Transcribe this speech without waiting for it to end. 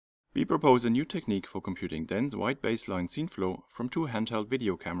We propose a new technique for computing dense white baseline scene flow from two handheld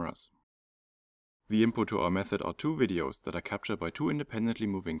video cameras. The input to our method are two videos that are captured by two independently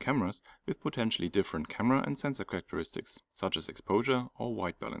moving cameras with potentially different camera and sensor characteristics, such as exposure or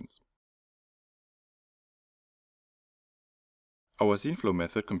white balance. Our scene flow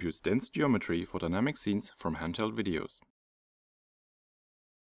method computes dense geometry for dynamic scenes from handheld videos.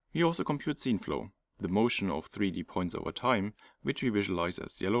 We also compute scene flow, the motion of 3D points over time, which we visualize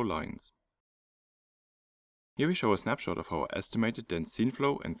as yellow lines. Here we show a snapshot of our estimated dense scene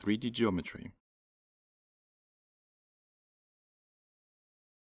flow and 3D geometry.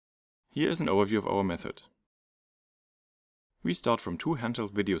 Here is an overview of our method. We start from two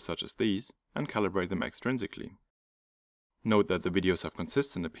handheld videos such as these and calibrate them extrinsically. Note that the videos have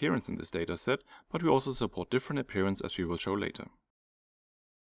consistent appearance in this dataset, but we also support different appearance as we will show later.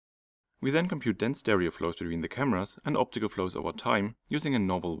 We then compute dense stereo flows between the cameras and optical flows over time using a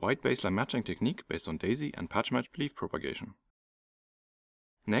novel white baseline matching technique based on daisy and patch match leaf propagation.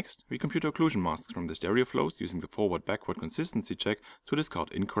 Next, we compute occlusion masks from the stereo flows using the forward-backward consistency check to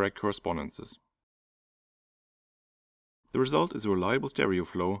discard incorrect correspondences. The result is a reliable stereo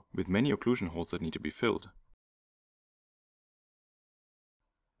flow with many occlusion holes that need to be filled.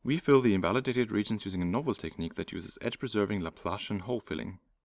 We fill the invalidated regions using a novel technique that uses edge-preserving Laplacian hole filling.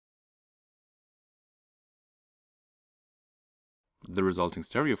 The resulting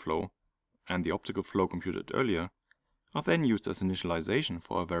stereo flow, and the optical flow computed earlier, are then used as initialization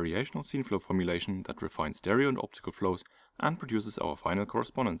for a variational scene flow formulation that refines stereo and optical flows and produces our final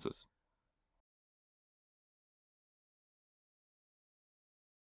correspondences.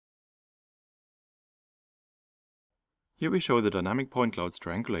 Here we show the dynamic point clouds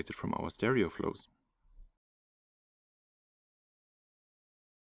triangulated from our stereo flows.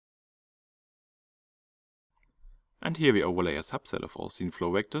 And here we overlay a subset of all scene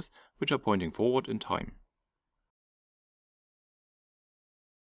flow vectors, which are pointing forward in time.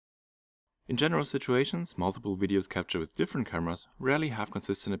 In general situations, multiple videos captured with different cameras rarely have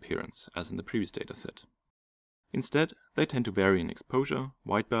consistent appearance, as in the previous dataset. Instead, they tend to vary in exposure,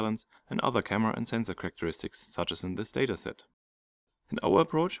 white balance, and other camera and sensor characteristics, such as in this dataset. In our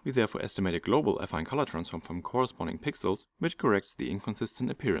approach, we therefore estimate a global affine color transform from corresponding pixels, which corrects the inconsistent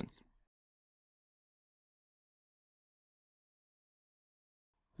appearance.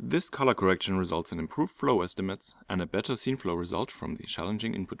 This color correction results in improved flow estimates and a better scene flow result from the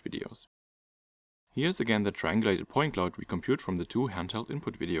challenging input videos. Here's again the triangulated point cloud we compute from the two handheld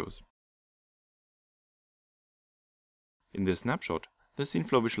input videos. In this snapshot, the scene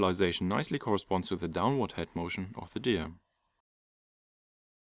flow visualization nicely corresponds to the downward head motion of the deer.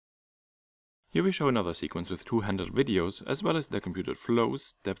 Here we show another sequence with two handheld videos as well as their computed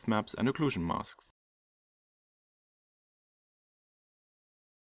flows, depth maps and occlusion masks.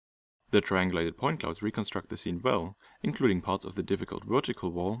 The triangulated point clouds reconstruct the scene well, including parts of the difficult vertical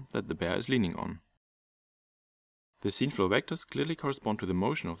wall that the bear is leaning on. The scene flow vectors clearly correspond to the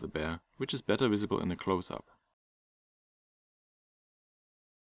motion of the bear, which is better visible in a close-up.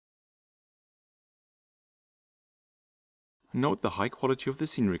 Note the high quality of the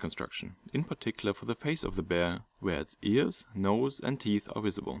scene reconstruction, in particular for the face of the bear, where its ears, nose and teeth are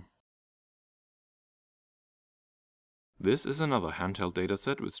visible. This is another handheld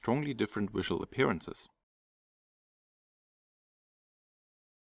dataset with strongly different visual appearances.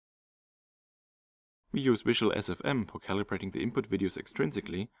 We use Visual SFM for calibrating the input videos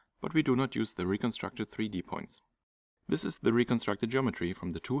extrinsically, but we do not use the reconstructed 3D points. This is the reconstructed geometry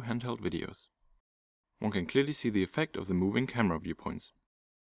from the two handheld videos. One can clearly see the effect of the moving camera viewpoints.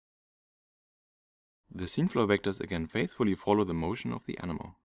 The scene flow vectors again faithfully follow the motion of the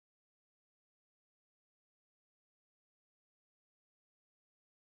animal.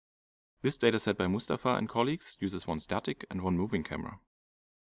 This dataset by Mustafa and colleagues uses one static and one moving camera.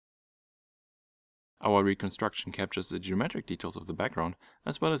 Our reconstruction captures the geometric details of the background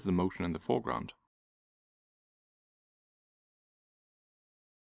as well as the motion in the foreground.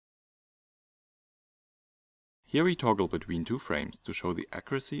 Here we toggle between two frames to show the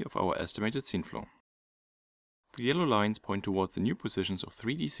accuracy of our estimated scene flow. The yellow lines point towards the new positions of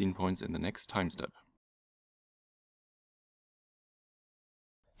 3D scene points in the next time step.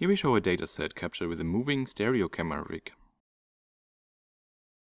 Here we show a dataset captured with a moving stereo camera rig.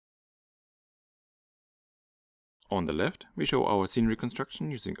 On the left, we show our scene reconstruction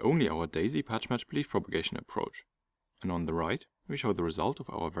using only our daisy patch match leaf propagation approach, and on the right, we show the result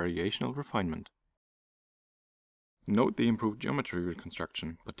of our variational refinement. Note the improved geometry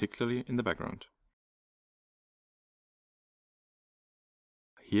reconstruction, particularly in the background.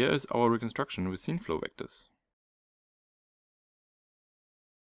 Here is our reconstruction with scene flow vectors.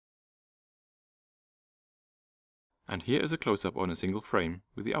 And here is a close-up on a single frame,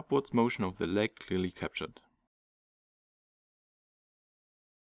 with the upwards motion of the leg clearly captured.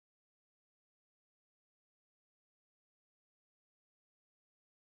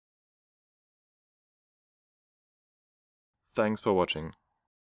 Thanks for watching.